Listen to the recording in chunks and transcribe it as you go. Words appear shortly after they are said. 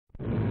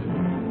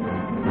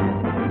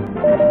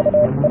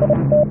Hello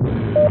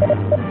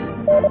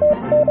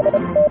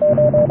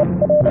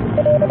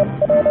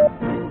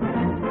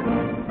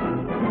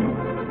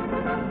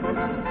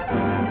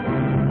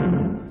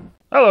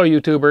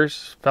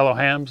YouTubers, fellow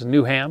hams,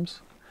 new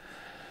hams.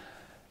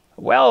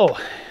 Well,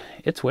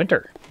 it's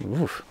winter.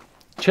 Oof.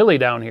 Chilly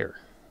down here.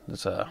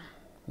 It's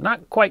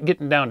not quite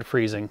getting down to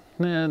freezing.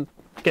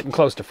 Getting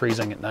close to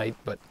freezing at night,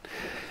 but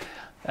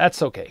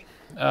that's okay.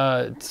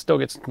 It still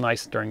gets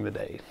nice during the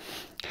day.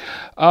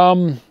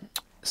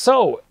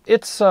 So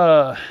it's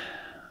the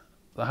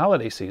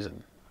holiday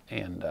season,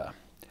 and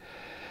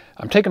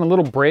I'm taking a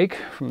little break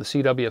from the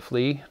CW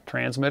Flea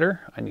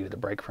transmitter. I needed a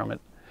break from it.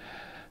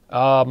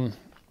 Well,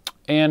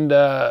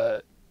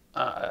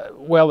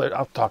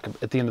 I'll talk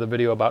at the end of the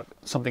video about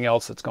something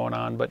else that's going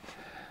on, but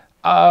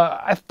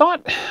I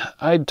thought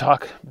I'd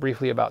talk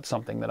briefly about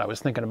something that I was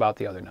thinking about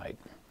the other night.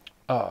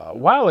 A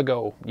while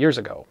ago, years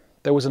ago,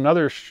 there was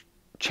another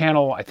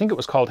channel, I think it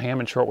was called Ham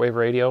and Shortwave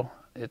Radio.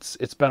 It's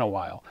been a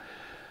while.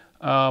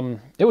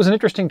 It was an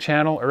interesting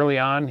channel early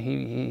on.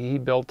 He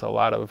built a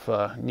lot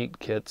of neat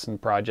kits and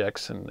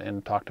projects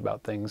and talked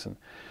about things. And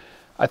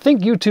I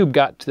think YouTube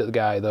got to the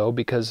guy, though,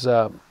 because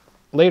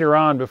later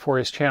on, before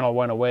his channel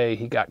went away,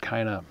 he got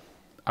kind of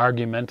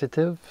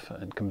argumentative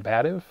and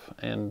combative,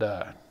 and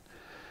there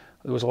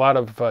was a lot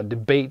of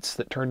debates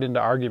that turned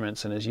into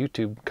arguments in his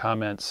YouTube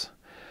comments.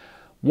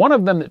 One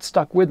of them that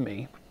stuck with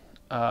me,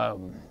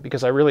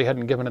 because I really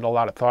hadn't given it a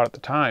lot of thought at the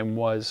time,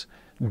 was,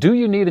 do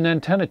you need an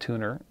antenna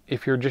tuner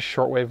if you're just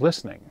shortwave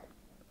listening?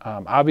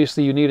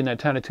 Obviously, you need an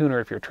antenna tuner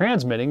if you're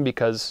transmitting,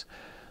 because,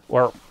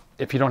 or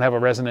if you don't have a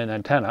resonant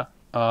antenna,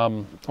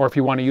 or if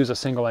you want to use a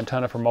single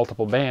antenna for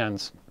multiple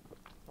bands.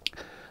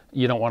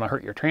 You don't want to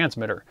hurt your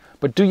transmitter.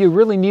 But do you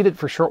really need it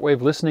for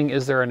shortwave listening?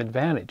 Is there an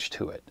advantage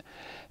to it?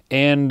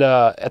 And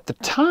at the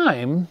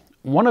time,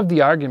 one of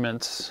the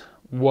arguments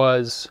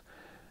was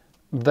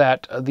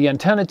that the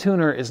antenna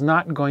tuner is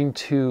not going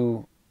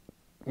to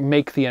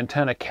make the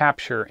antenna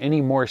capture any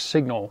more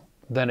signal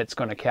than it's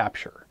going to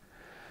capture.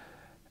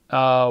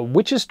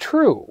 Which is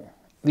true.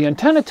 The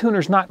antenna tuner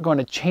is not going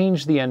to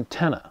change the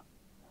antenna,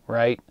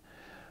 right?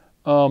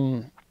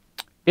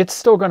 It's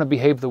still going to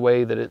behave the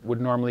way that it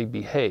would normally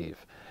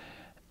behave.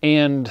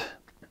 And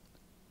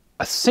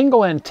a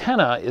single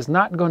antenna is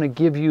not going to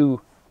give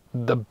you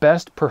the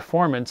best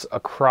performance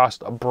across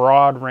a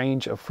broad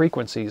range of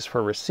frequencies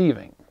for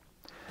receiving.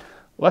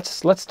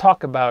 Let's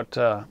talk about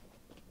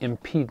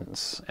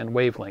impedance and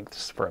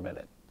wavelengths for a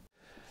minute.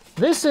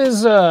 This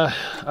is a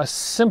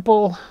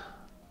simple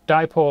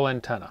dipole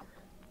antenna.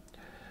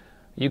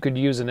 You could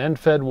use an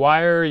end-fed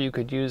wire, you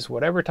could use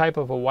whatever type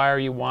of a wire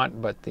you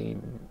want, but the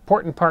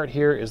important part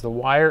here is the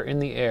wire in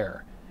the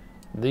air.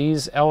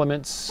 These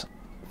elements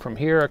from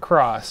here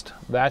across,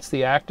 that's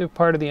the active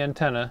part of the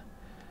antenna,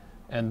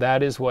 and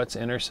that is what's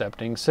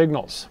intercepting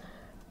signals.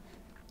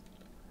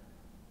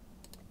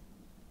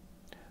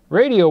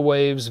 Radio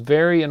waves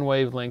vary in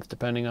wavelength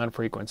depending on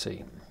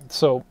frequency.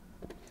 So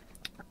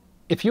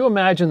if you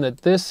imagine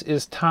that this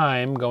is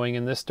time going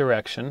in this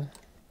direction,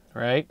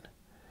 right?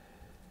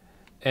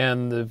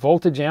 And the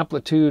voltage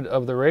amplitude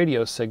of the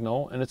radio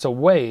signal, and it's a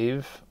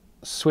wave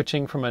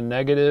switching from a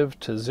negative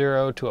to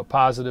 0 to a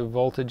positive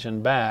voltage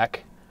and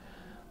back,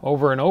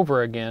 over and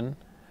over again,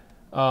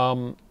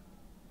 over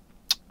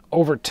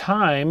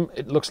time,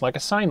 it looks like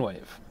a sine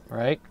wave,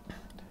 right?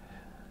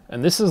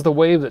 And this is the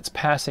wave that's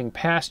passing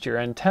past your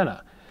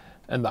antenna.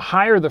 And the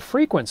higher the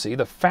frequency,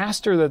 the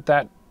faster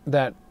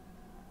that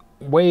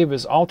wave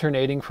is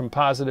alternating from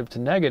positive to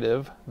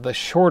negative, the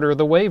shorter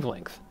the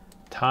wavelength.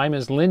 Time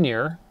is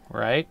linear,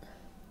 right?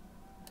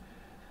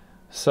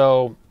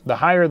 So the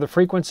higher the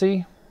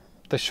frequency,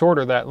 the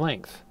shorter that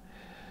length.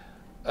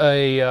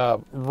 A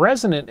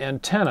resonant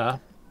antenna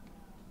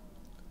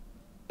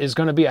is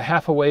going to be a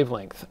half a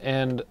wavelength,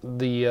 and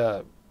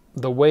the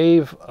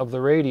wave of the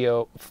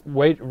radio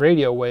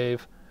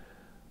wave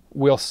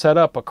will set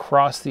up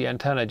across the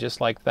antenna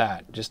just like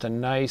that. Just a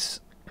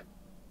nice,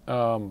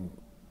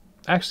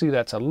 actually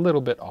that's a little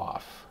bit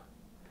off.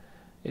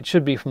 It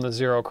should be from the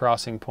 0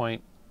 crossing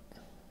point.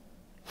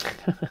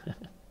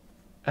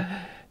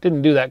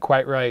 Didn't do that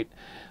quite right.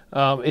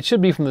 It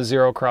should be from the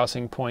 0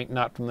 crossing point,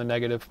 not from the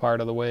negative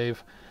part of the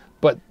wave,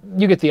 but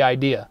you get the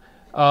idea.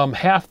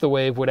 Half the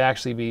wave would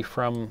actually be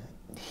from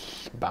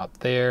about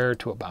there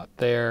to about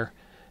there,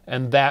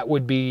 and that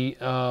would be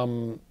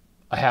a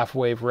half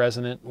wave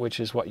resonant, which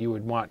is what you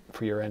would want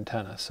for your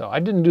antenna. So I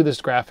didn't do this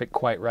graphic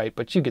quite right,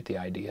 but you get the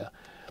idea.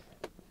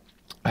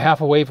 A half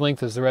a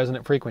wavelength is the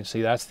resonant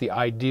frequency. That's the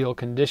ideal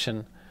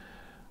condition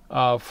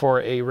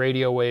for a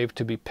radio wave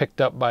to be picked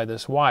up by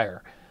this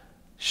wire.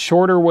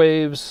 Shorter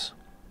waves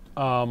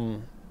are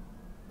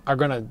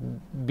going to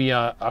be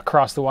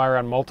across the wire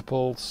on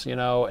multiples, you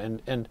know,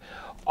 and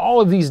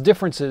all of these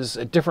differences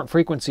at different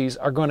frequencies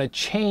are going to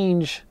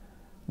change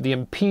the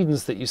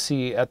impedance that you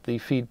see at the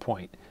feed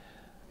point.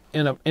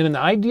 In an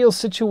ideal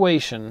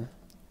situation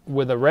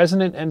with a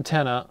resonant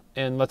antenna,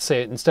 and let's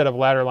say instead of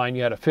ladder line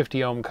you had a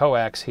 50 ohm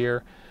coax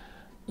here,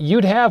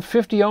 you'd have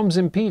 50 ohms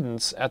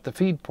impedance at the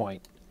feed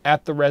point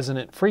at the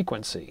resonant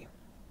frequency.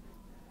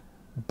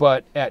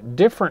 But at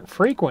different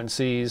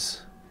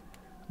frequencies,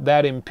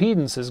 that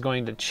impedance is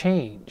going to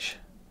change,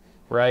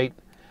 right?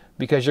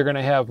 Because you're going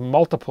to have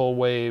multiple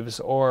waves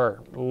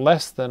or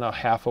less than a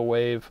half a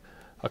wave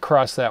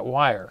across that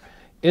wire.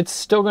 It's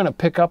still going to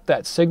pick up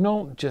that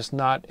signal, just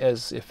not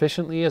as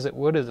efficiently as it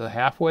would as a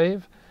half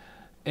wave.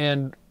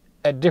 And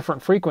at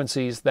different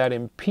frequencies, that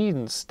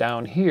impedance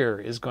down here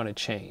is going to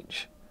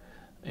change.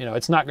 You know,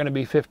 it's not going to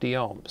be 50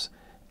 ohms.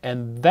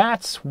 And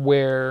that's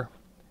where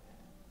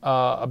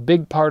a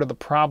big part of the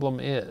problem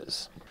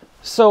is.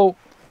 So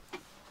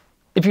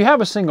if you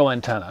have a single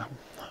antenna,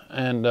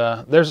 and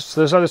there's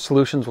other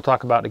solutions we'll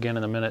talk about again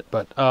in a minute,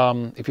 but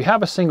if you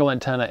have a single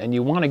antenna and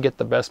you want to get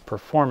the best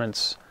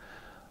performance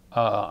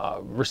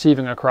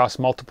receiving across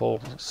multiple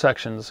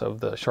sections of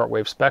the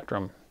shortwave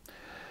spectrum,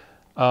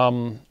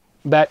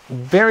 that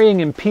varying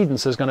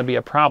impedance is going to be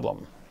a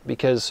problem,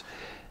 because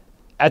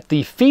at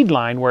the feed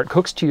line where it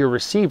hooks to your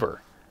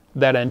receiver,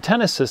 that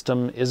antenna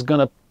system is going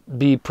to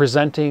be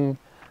presenting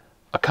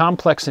a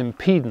complex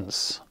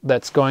impedance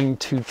that's going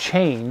to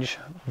change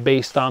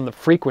based on the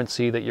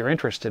frequency that you're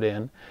interested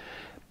in.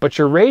 But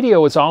your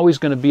radio is always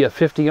going to be a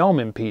 50 ohm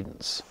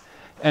impedance.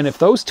 And if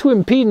those two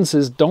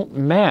impedances don't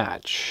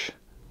match,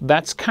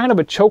 that's kind of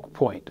a choke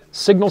point.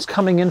 Signals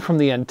coming in from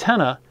the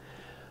antenna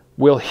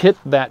will hit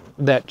that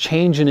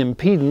change in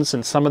impedance,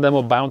 and some of them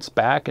will bounce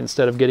back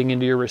instead of getting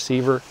into your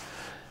receiver.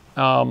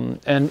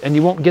 And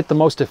you won't get the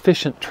most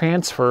efficient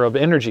transfer of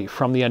energy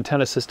from the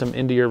antenna system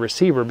into your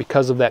receiver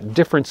because of that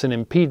difference in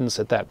impedance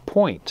at that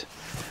point.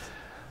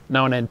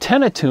 Now, an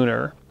antenna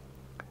tuner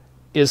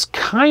is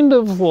kind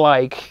of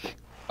like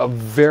a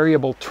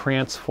variable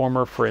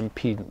transformer for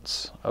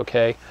impedance,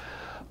 okay?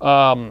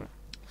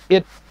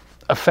 It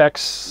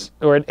affects,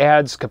 or it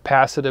adds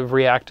capacitive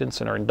reactance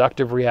and or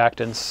inductive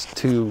reactance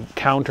to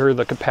counter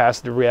the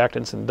capacitive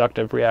reactance and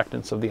inductive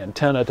reactance of the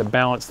antenna to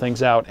balance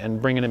things out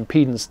and bring an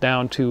impedance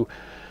down to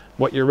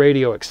what your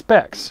radio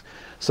expects.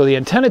 So the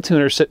antenna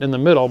tuner sitting in the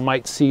middle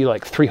might see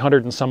like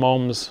 300 and some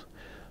ohms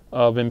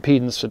of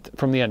impedance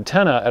from the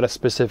antenna at a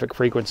specific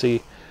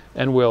frequency,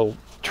 and will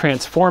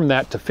transform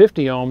that to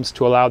 50 ohms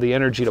to allow the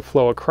energy to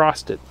flow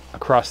across the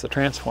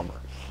transformer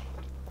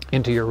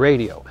into your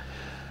radio.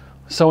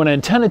 So an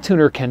antenna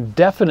tuner can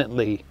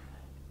definitely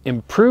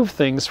improve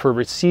things for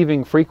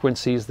receiving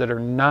frequencies that are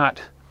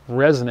not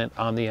resonant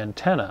on the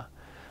antenna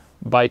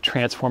by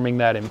transforming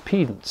that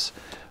impedance.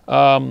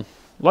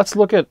 Let's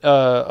look at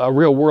a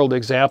real-world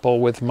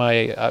example with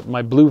my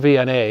my Blue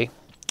VNA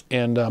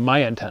and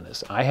my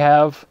antennas. I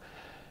have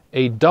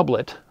a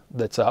doublet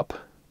that's up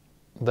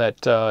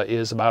that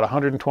is about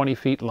 120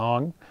 feet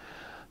long.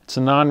 It's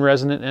a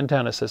non-resonant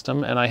antenna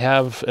system, and I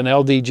have an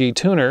LDG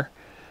tuner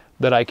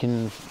that I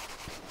can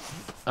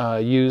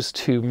use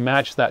to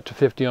match that to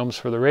 50 ohms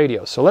for the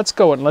radio. So let's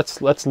go and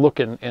let's look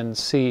and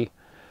see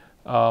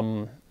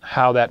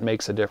how that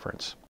makes a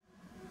difference.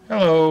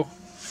 Hello.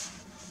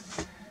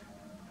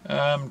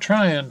 I'm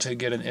trying to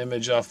get an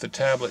image off the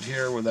tablet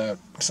here without,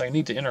 because I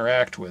need to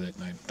interact with it,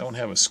 and I don't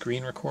have a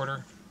screen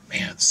recorder.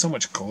 Man, so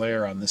much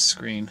glare on this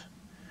screen.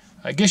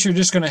 I guess you're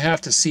just going to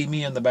have to see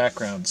me in the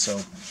background. So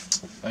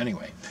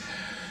anyway,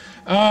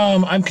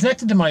 I'm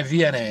connected to my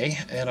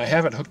VNA, and I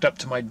have it hooked up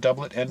to my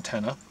doublet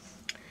antenna.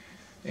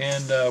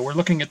 And we're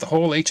looking at the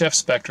whole HF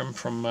spectrum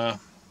from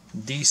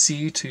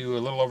DC to a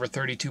little over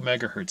 32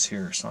 megahertz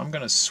here. So I'm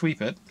going to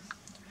sweep it,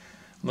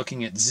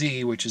 looking at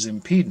Z, which is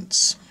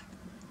impedance.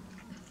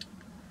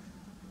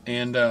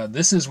 And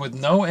this is with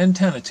no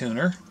antenna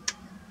tuner.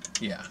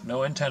 Yeah,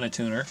 no antenna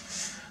tuner.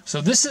 So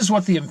this is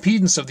what the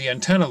impedance of the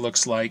antenna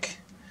looks like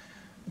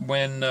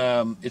when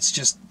it's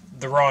just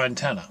the raw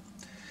antenna.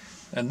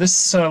 And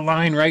this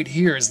line right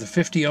here is the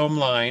 50 ohm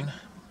line.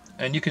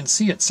 And you can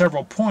see at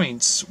several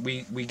points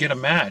we get a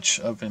match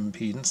of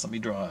impedance. Let me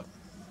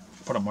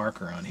put a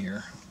marker on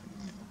here.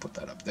 Put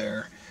that up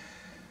there.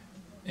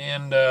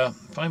 And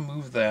if I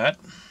move that,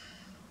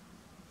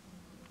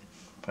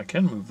 if I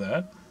can move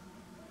that,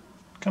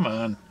 come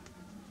on.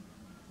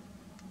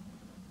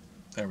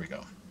 There we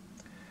go.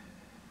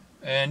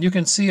 And you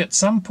can see at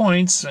some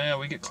points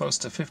we get close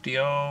to 50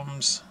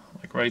 ohms,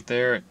 like right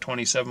there at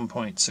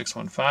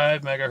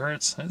 27.615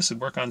 megahertz. And this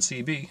would work on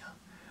CB.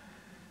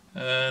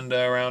 And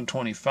around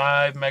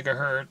 25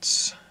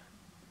 megahertz,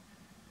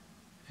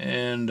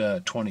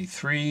 and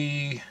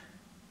 23,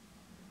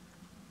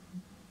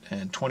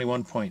 and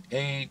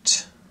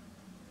 21.8,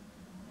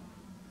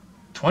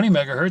 20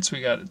 megahertz.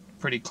 We got a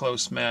pretty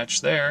close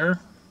match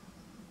there.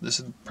 This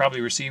would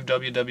probably receive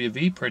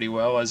WWV pretty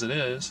well as it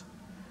is.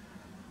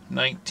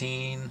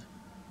 19,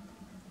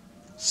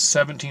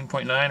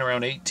 17.9,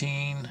 around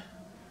 18.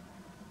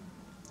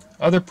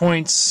 Other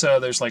points,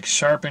 there's like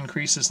sharp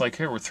increases, like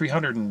here, we're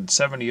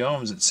 370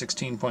 ohms at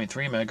 16.3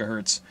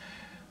 megahertz.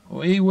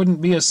 We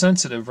wouldn't be as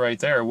sensitive right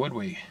there, would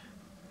we?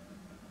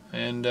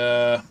 And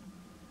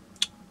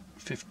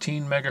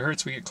 15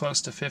 megahertz, we get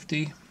close to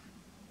 50.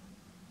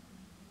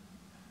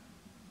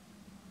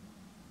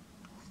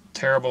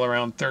 Terrible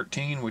around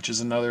 13, which is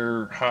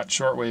another hot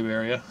shortwave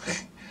area.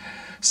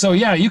 So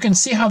yeah, you can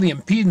see how the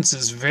impedance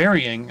is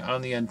varying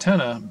on the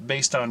antenna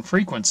based on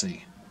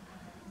frequency.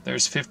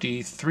 There's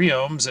 53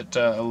 ohms at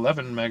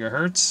 11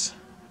 megahertz.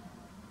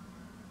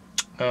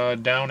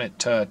 Down at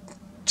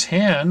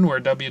 10,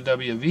 where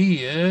WWV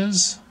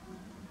is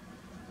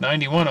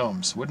 91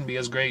 ohms. Wouldn't be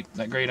as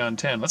that great on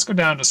 10. Let's go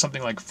down to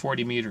something like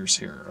 40 meters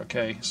here.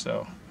 Okay,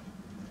 so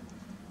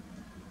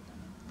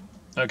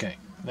okay,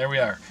 there we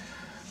are.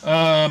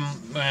 Well,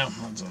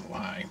 that's a little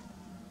high.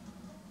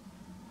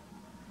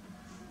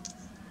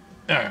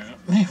 All right,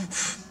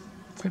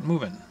 quit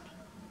moving.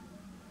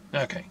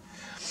 Okay,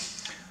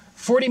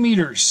 40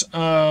 meters, 30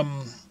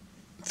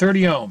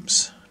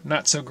 ohms.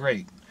 Not so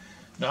great.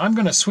 Now I'm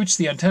going to switch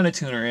the antenna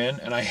tuner in,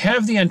 and I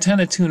have the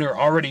antenna tuner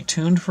already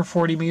tuned for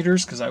 40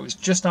 meters because I was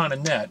just on a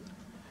net.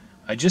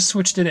 I just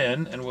switched it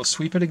in, and we'll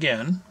sweep it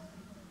again.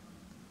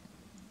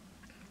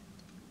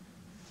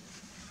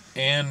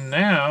 And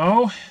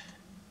now,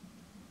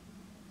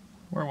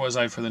 where was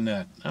I for the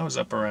net? I was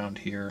up around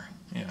here.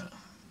 Yeah,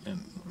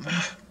 and it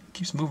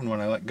keeps moving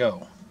when I let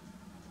go.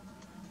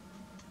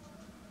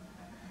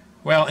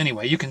 Well,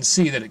 anyway, you can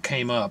see that it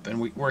came up,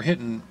 and we're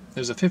hitting,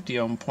 there's a 50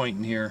 ohm point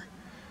in here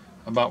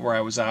about where I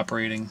was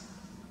operating.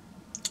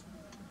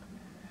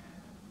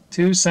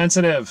 Too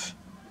sensitive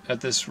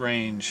at this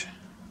range.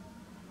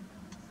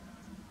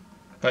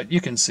 But you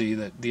can see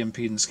that the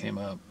impedance came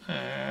up.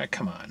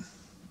 Come on.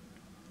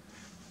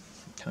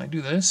 Can I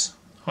do this?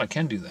 Oh, I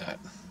can do that.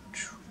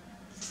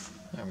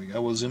 There we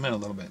go. We'll zoom in a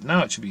little bit.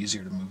 Now it should be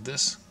easier to move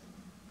this.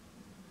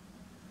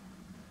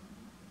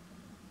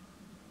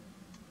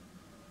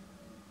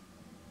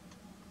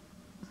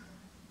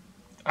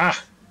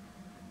 Ah!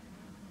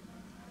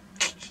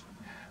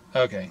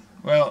 Okay,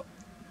 well,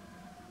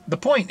 the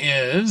point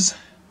is,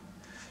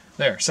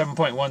 there,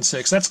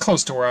 7.16, that's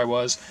close to where I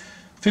was,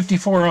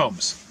 54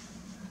 ohms.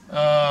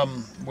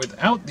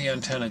 Without the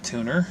antenna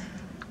tuner,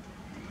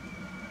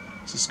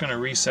 is this going to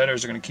reset or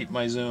is it going to keep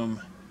my zoom?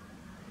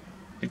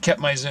 It kept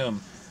my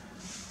zoom.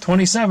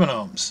 27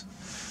 ohms.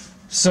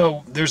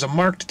 So there's a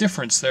marked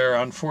difference there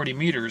on 40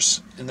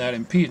 meters in that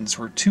impedance.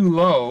 We're too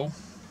low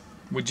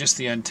with just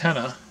the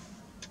antenna,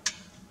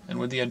 and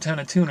with the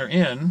antenna tuner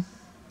in,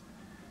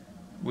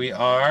 we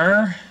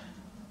are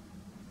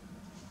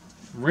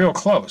real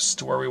close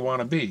to where we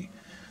want to be.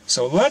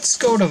 So let's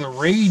go to the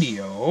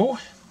radio.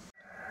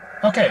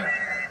 Okay,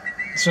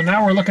 so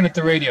now we're looking at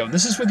the radio.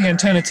 This is with the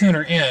antenna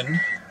tuner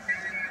in.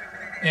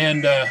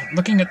 And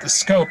looking at the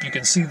scope, you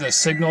can see the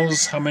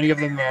signals, how many of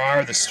them there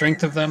are, the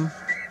strength of them.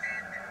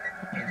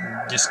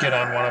 Just get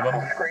on one of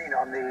them. Screen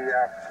on the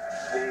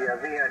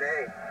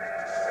VNA.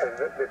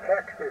 The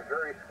text is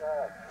very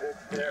small.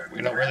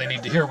 We don't really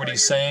need to hear what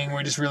he's saying.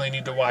 We just really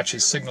need to watch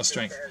his signal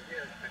strength.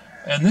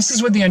 And this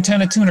is with the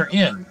antenna tuner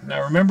in.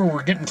 Now remember,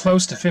 we're getting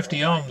close to 50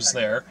 ohms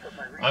there.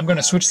 I'm going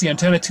to switch the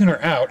antenna tuner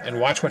out and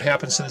watch what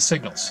happens to the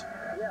signals.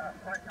 Yeah,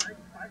 but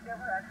I've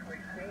never actually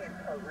seen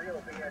a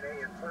real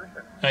VNA in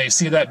person. Now you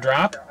see that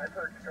drop? I've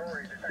heard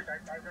stories. In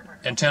fact, I've never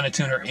Antenna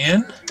tuner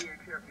in.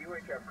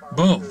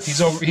 Boom.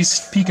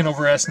 He's peaking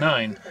over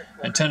S9.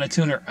 Antenna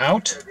tuner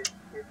out.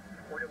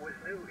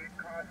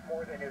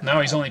 Now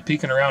he's only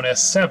peaking around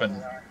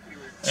S7.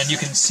 And you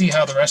can see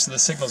how the rest of the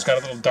signals got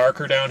a little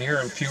darker down here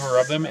and fewer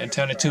of them.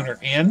 Antenna tuner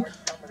in.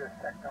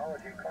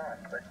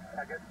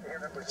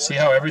 See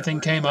how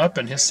everything came up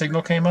and his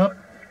signal came up?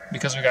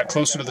 Because we got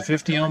closer to the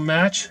 50 ohm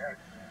match.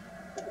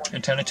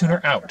 Antenna tuner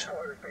out.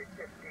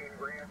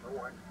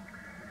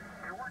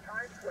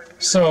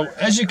 So,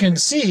 as you can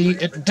see,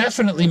 it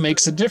definitely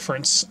makes a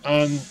difference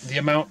on the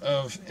amount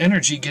of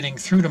energy getting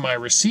through to my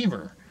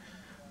receiver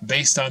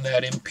based on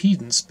that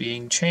impedance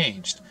being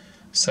changed.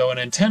 So an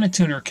antenna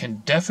tuner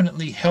can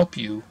definitely help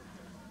you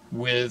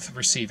with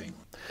receiving.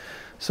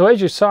 So as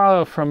you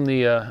saw from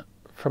the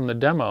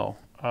demo,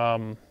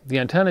 the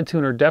antenna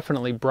tuner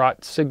definitely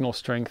brought signal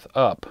strength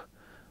up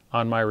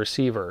on my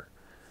receiver,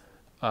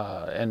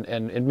 and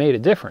it made a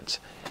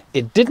difference.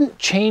 It didn't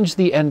change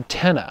the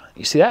antenna.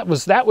 You see, that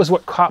was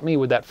what caught me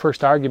with that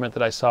first argument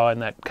that I saw in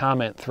that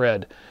comment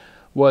thread,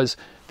 was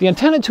the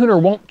antenna tuner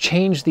won't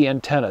change the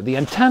antenna. The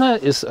antenna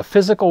is a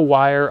physical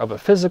wire of a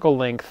physical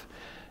length,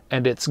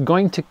 and it's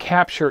going to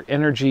capture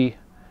energy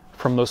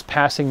from those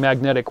passing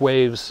magnetic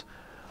waves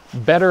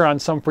better on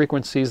some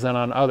frequencies than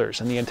on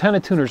others. And the antenna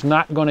tuner is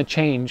not going to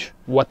change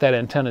what that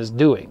antenna is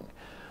doing.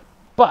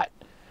 But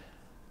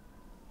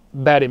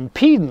that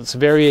impedance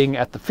varying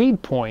at the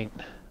feed point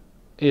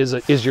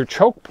is your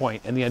choke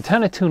point, and the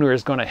antenna tuner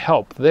is going to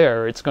help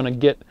there. It's going to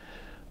get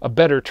a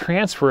better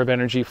transfer of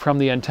energy from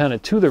the antenna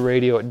to the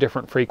radio at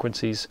different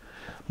frequencies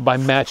by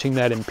matching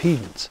that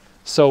impedance.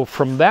 So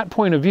from that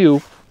point of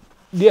view,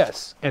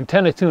 yes,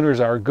 antenna tuners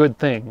are a good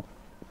thing.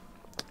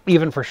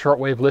 Even for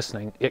shortwave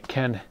listening, it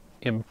can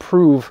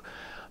improve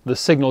the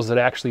signals that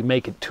actually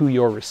make it to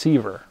your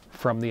receiver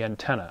from the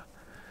antenna.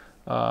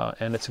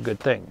 And it's a good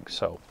thing.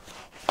 So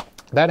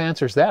that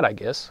answers that, I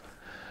guess.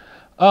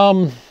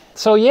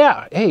 So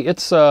yeah, hey,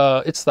 it's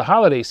the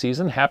holiday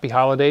season. Happy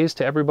holidays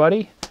to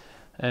everybody.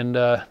 And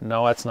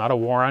no, that's not a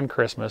war on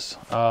Christmas.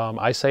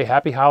 I say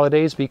happy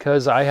holidays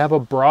because I have a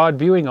broad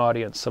viewing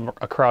audience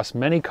across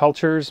many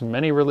cultures,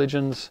 many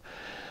religions,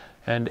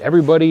 and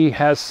everybody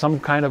has some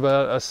kind of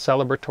a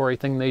celebratory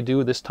thing they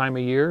do this time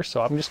of year,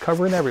 so I'm just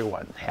covering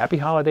everyone. Happy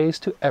holidays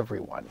to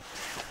everyone.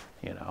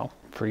 You know,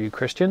 for you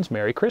Christians,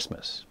 Merry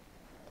Christmas.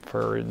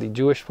 For the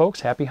Jewish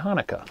folks, Happy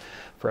Hanukkah.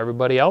 For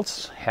everybody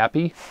else,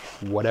 happy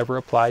whatever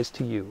applies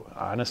to you.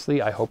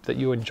 Honestly, I hope that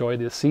you enjoy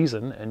this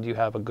season and you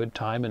have a good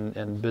time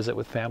and visit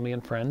with family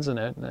and friends and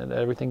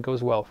everything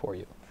goes well for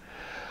you.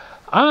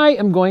 I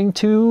am going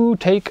to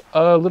take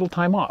a little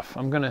time off.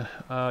 I'm going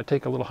to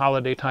take a little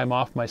holiday time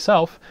off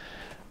myself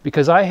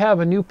because I have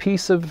a new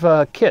piece of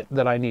kit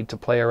that I need to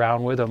play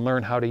around with and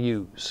learn how to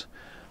use.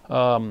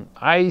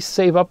 I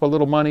save up a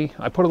little money.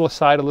 I put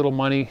aside a little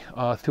money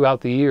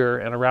throughout the year,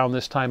 and around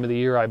this time of the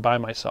year I buy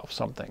myself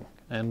something.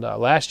 And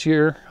last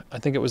year, I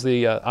think it was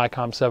the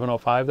ICOM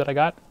 705 that I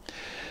got.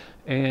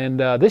 And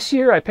this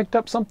year I picked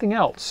up something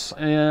else.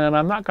 And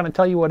I'm not going to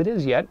tell you what it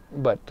is yet,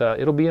 but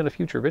it'll be in a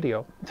future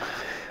video.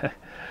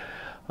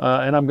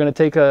 And I'm going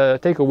to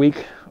take a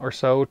week or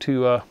so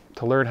to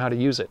learn how to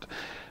use it.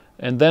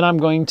 And then I'm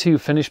going to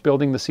finish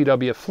building the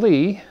CW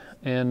Flea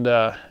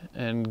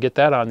and get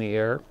that on the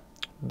air.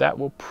 That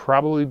will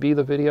probably be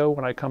the video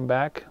when I come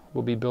back.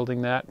 We'll be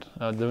building that,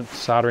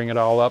 soldering it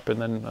all up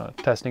and then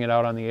testing it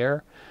out on the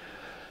air.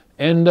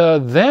 And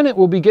then it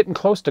will be getting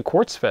close to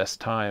Quartz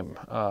Fest time.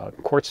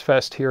 Quartz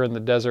Fest here in the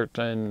desert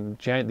in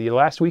the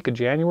last week of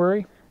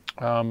January.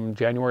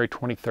 January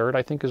 23rd,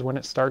 I think, is when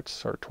it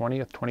starts, or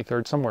 20th,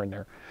 23rd, somewhere in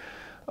there.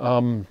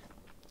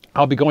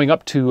 I'll be going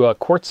up to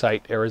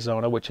Quartzsite,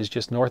 Arizona, which is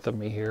just north of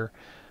me here,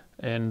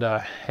 and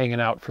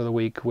hanging out for the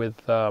week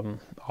with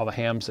all the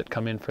hams that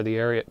come into the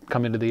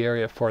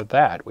area for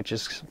that, which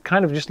is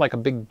kind of just like a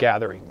big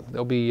gathering.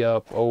 There'll be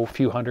a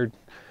few hundred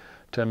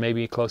to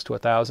maybe close to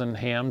 1,000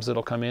 hams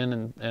that'll come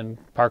in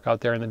and park out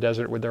there in the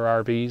desert with their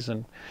RVs,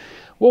 and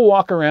we'll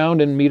walk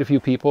around and meet a few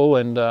people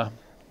and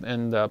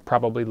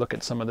probably look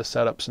at some of the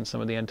setups and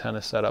some of the antenna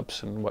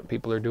setups and what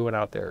people are doing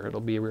out there. It'll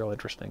be real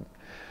interesting.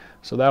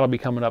 So that'll be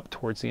coming up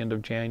towards the end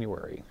of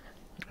January.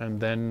 And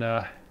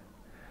then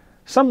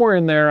somewhere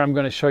in there I'm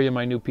going to show you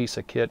my new piece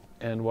of kit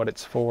and what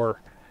it's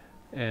for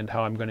and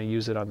how I'm going to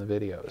use it on the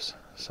videos.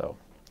 So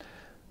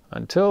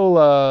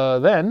until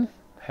then,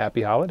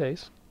 happy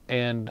holidays,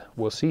 and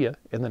we'll see you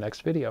in the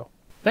next video.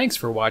 Thanks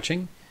for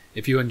watching.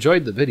 If you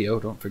enjoyed the video,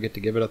 don't forget to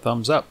give it a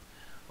thumbs up.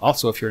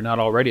 Also, if you're not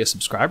already a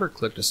subscriber,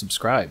 click to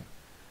subscribe.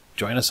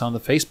 Join us on the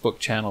Facebook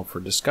channel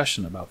for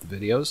discussion about the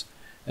videos.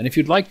 And if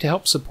you'd like to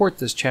help support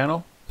this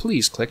channel,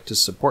 please click to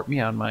support me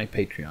on my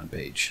Patreon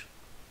page.